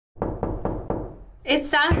It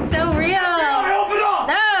sounds so real.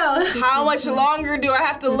 No. How much longer do I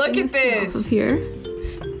have to look at this? Here.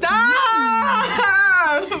 Stop!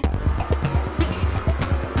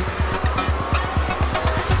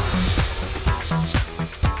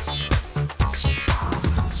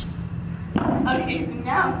 Okay, so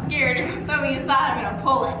now I'm scared. That means that I'm gonna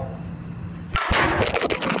pull it.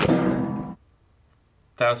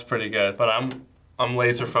 That was pretty good, but I'm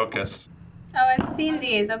laser focused. Oh, I've seen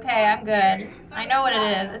these. Okay, I'm good. I know what it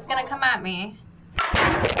is. It's gonna come at me.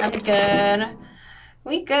 I'm good.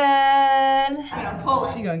 We good. I'm gonna pull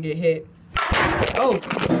it. She gonna get hit. Oh.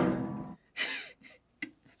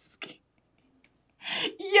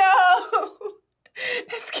 Yo!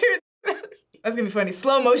 That scared me. That's gonna be funny.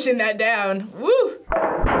 Slow motion that down. Woo!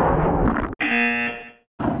 Okay.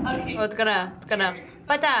 Oh, it's gonna.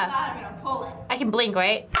 But I'm gonna pull it. I can blink,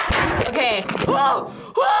 right? Okay. Whoa!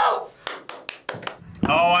 Whoa!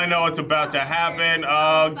 Oh, I know what's about to happen.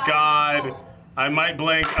 Oh, God. I might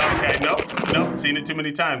blink. Okay, nope. Seen it too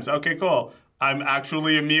many times. Okay, cool. I'm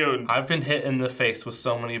actually immune. I've been hit in the face with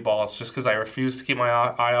so many balls just because I refuse to keep my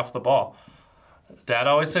eye off the ball. Dad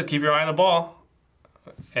always said, keep your eye on the ball.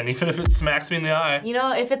 And even if it smacks me in the eye. You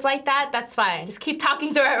know, if it's like that, that's fine. Just keep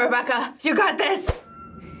talking through it, Rebecca. You got this.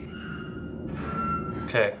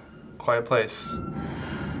 Okay, quiet place.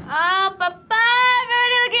 I'm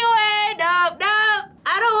already looking away. No.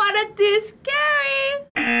 I don't want it too scary.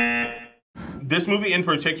 This movie in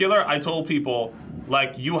particular, I told people,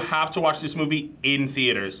 like, you have to watch this movie in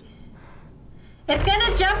theaters. It's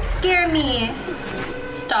gonna jump scare me.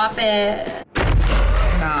 Stop it.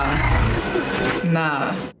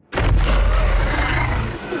 Nah.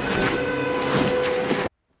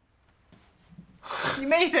 You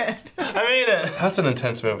made it. I made it. That's an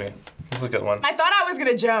intense movie. That's a good one. I thought I was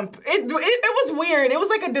gonna jump. It was weird. It was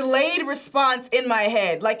like a delayed response in my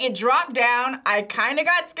head. Like it dropped down. I kind of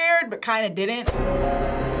got scared, but kind of didn't.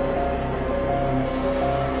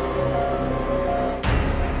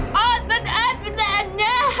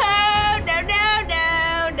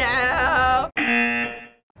 No.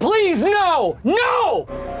 Please, no!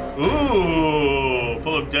 Ooh,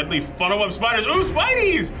 full of deadly funnel web spiders. Ooh,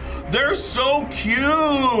 Spideys! They're so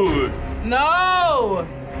cute! No!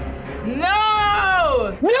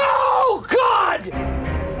 God!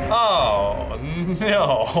 Oh,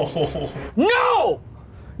 no.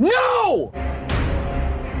 No!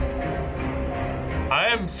 I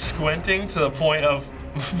am squinting to the point of,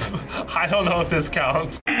 I don't know if this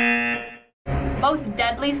counts. Most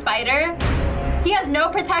deadly spider? He has no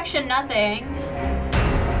protection, nothing.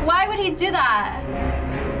 Why would he do that?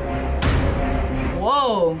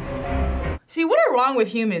 Whoa. See, what are wrong with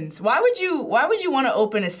humans? Why would you want to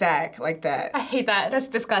open a sack like that? I hate that. That's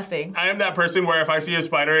disgusting. I am that person where if I see a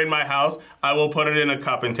spider in my house, I will put it in a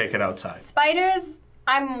cup and take it outside. Spiders,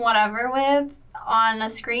 I'm whatever with on a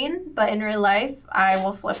screen, but in real life, I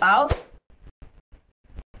will flip out.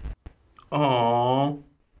 Aww.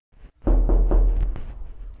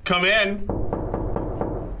 Come in.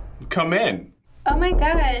 Come in. Oh my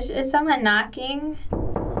gosh, is someone knocking?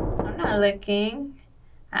 I'm not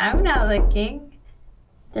looking.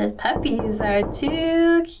 The puppies are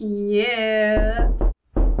too cute.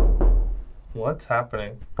 What's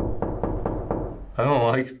happening? I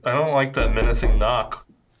don't like that menacing knock.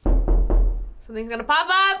 Something's gonna pop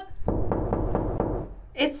up.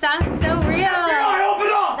 It sounds so real. Open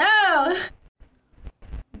up! No.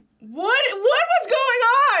 What was going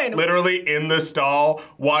on? Literally in the stall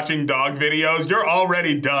watching dog videos. You're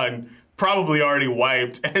already done. Probably already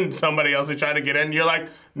wiped, and somebody else is trying to get in. You're like,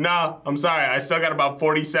 nah, I'm sorry. I still got about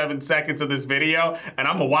 47 seconds of this video, and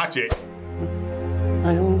I'm gonna watch it.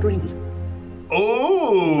 My own dream.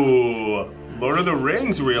 Ooh, Lord of the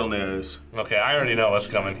Rings realness. Okay, I already know what's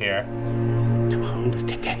coming here.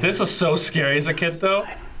 This was so scary as a kid, though.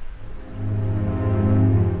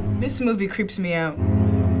 This movie creeps me out.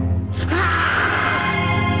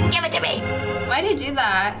 Give it to me. Why'd he do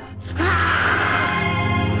that?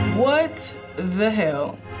 What the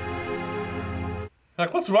hell?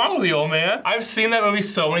 Like, what's wrong with you, old man? I've seen that movie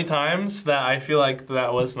so many times that I feel like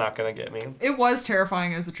that was not gonna get me. It was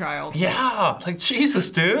terrifying as a child. Yeah, like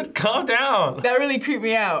Jesus, dude, calm down. That really creeped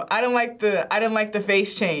me out. I don't like the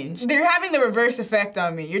face change. They're having the reverse effect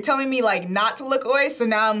on me. You're telling me like not to look away, so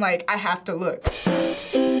now I'm like, I have to look.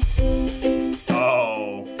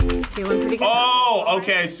 Oh. Feeling pretty good. Oh,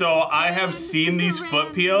 okay, so I have seen these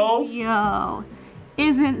foot peels. Yo,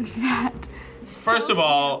 isn't that First of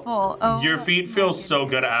all, your feet feel so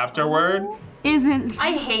good afterward. isn't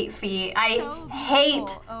I hate feet. I hate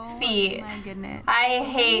feet. Oh my goodness. I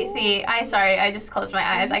hate feet. Sorry, I just closed my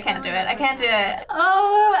eyes. I can't do it.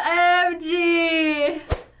 OMG.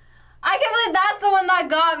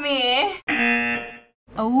 me.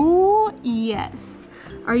 Oh, yes.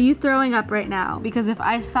 Are you throwing up right now? Because if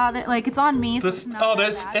I saw that, like, it's on me. It's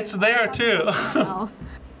there too.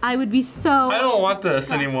 I would be so. I don't want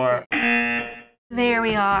this anymore. There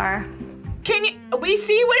we are. We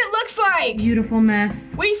see what it looks like. Beautiful mess.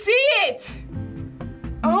 We see it.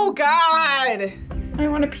 Oh God. I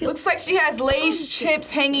want to peel. Looks like she has Lay's chips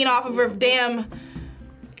hanging off of her damn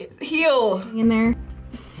heel. In there.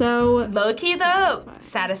 So. Low-key though,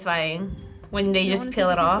 satisfying when they just peel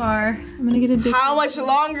it off. I'm gonna get a How much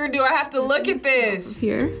longer do I have to look at this?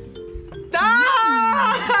 Here. Stop!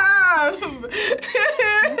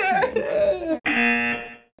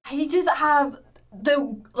 I just have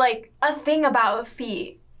a thing about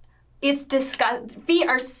feet. It's disgusting. Feet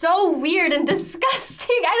are so weird and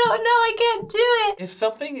disgusting. I don't know, I can't do it. If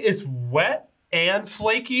something is wet and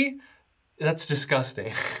flaky, that's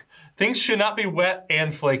disgusting. Things should not be wet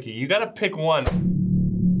and flaky. You gotta pick one.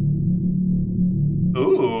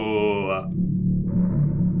 Ooh.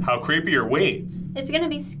 How creepy are we? It's gonna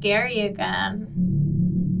be scary again.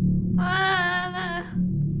 Are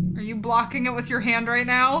you blocking it with your hand right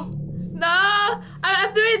now? No,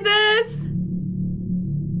 I'm doing this.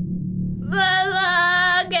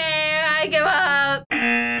 Okay, I give up.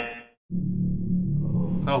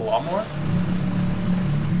 A lawnmower?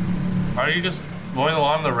 Are you just mowing the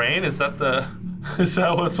lawn in the rain? Is that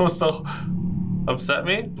what's supposed to upset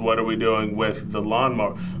me? What are we doing with the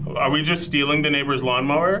lawnmower? Are we just stealing the neighbor's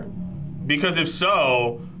lawnmower? Because if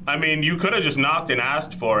so, I mean, you could have just knocked and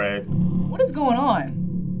asked for it. What is going on?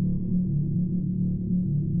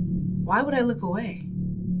 Why would I look away?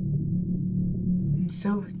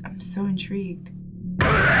 I'm so intrigued.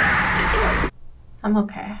 I'm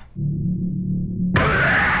okay.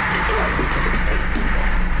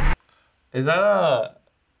 Is that a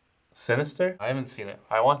Sinister? I haven't seen it.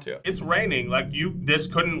 I want to. It's raining. Like this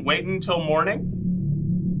couldn't wait until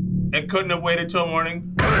morning? It couldn't have waited till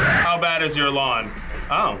morning? How bad is your lawn?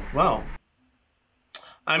 Oh, well.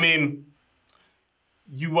 I mean,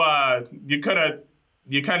 you kind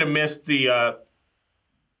of missed the,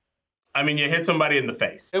 I mean, you hit somebody in the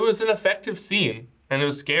face. It was an effective scene, and it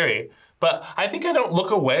was scary. But I think I don't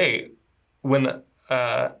look away when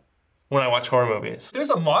I watch horror movies. There's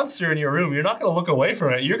a monster in your room. You're not gonna look away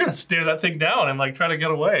from it. You're gonna stare that thing down and like try to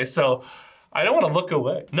get away. So I don't want to look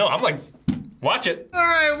away. No, I'm like, watch it. All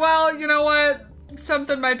right, well, you know what?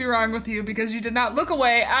 Something might be wrong with you because you did not look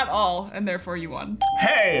away at all, and therefore you won.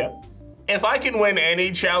 Hey, if I can win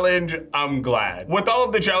any challenge, I'm glad. With all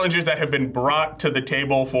of the challenges that have been brought to the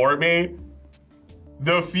table for me,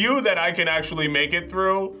 the few that I can actually make it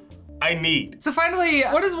through, I need. So finally,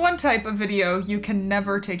 what is one type of video you can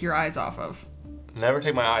never take your eyes off of? Never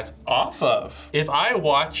take my eyes off of. If I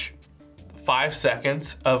watch 5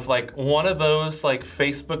 seconds of like one of those like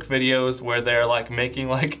Facebook videos where they're like making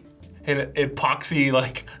like an epoxy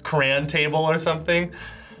like crayon table or something,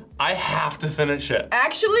 I have to finish it.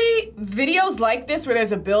 Actually, videos like this where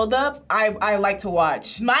there's a buildup, I like to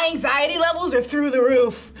watch. My anxiety levels are through the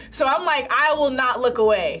roof. So I'm like, I will not look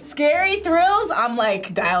away. Scary thrills, I'm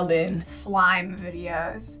like dialed in. Slime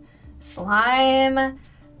videos. Slime,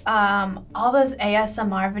 all those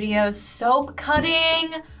ASMR videos, soap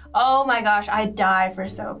cutting. Oh my gosh, I die for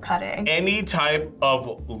soap cutting. Any type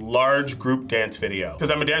of large group dance video,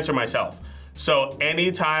 because I'm a dancer myself. So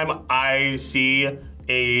anytime I see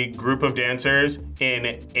a group of dancers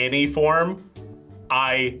in any form,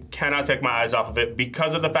 I cannot take my eyes off of it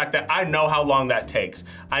because of the fact that I know how long that takes.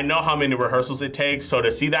 I know how many rehearsals it takes. So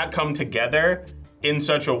to see that come together in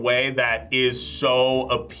such a way that is so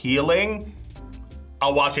appealing,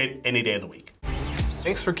 I'll watch it any day of the week.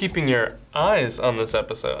 Thanks for keeping your eyes on this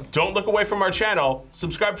episode. Don't look away from our channel.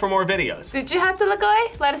 Subscribe for more videos. Did you have to look away?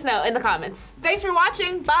 Let us know in the comments. Thanks for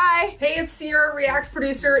watching, bye. Hey, it's Sierra, React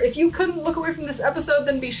producer. If you couldn't look away from this episode,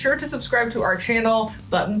 then be sure to subscribe to our channel.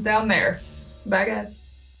 Buttons down there. Bye, guys.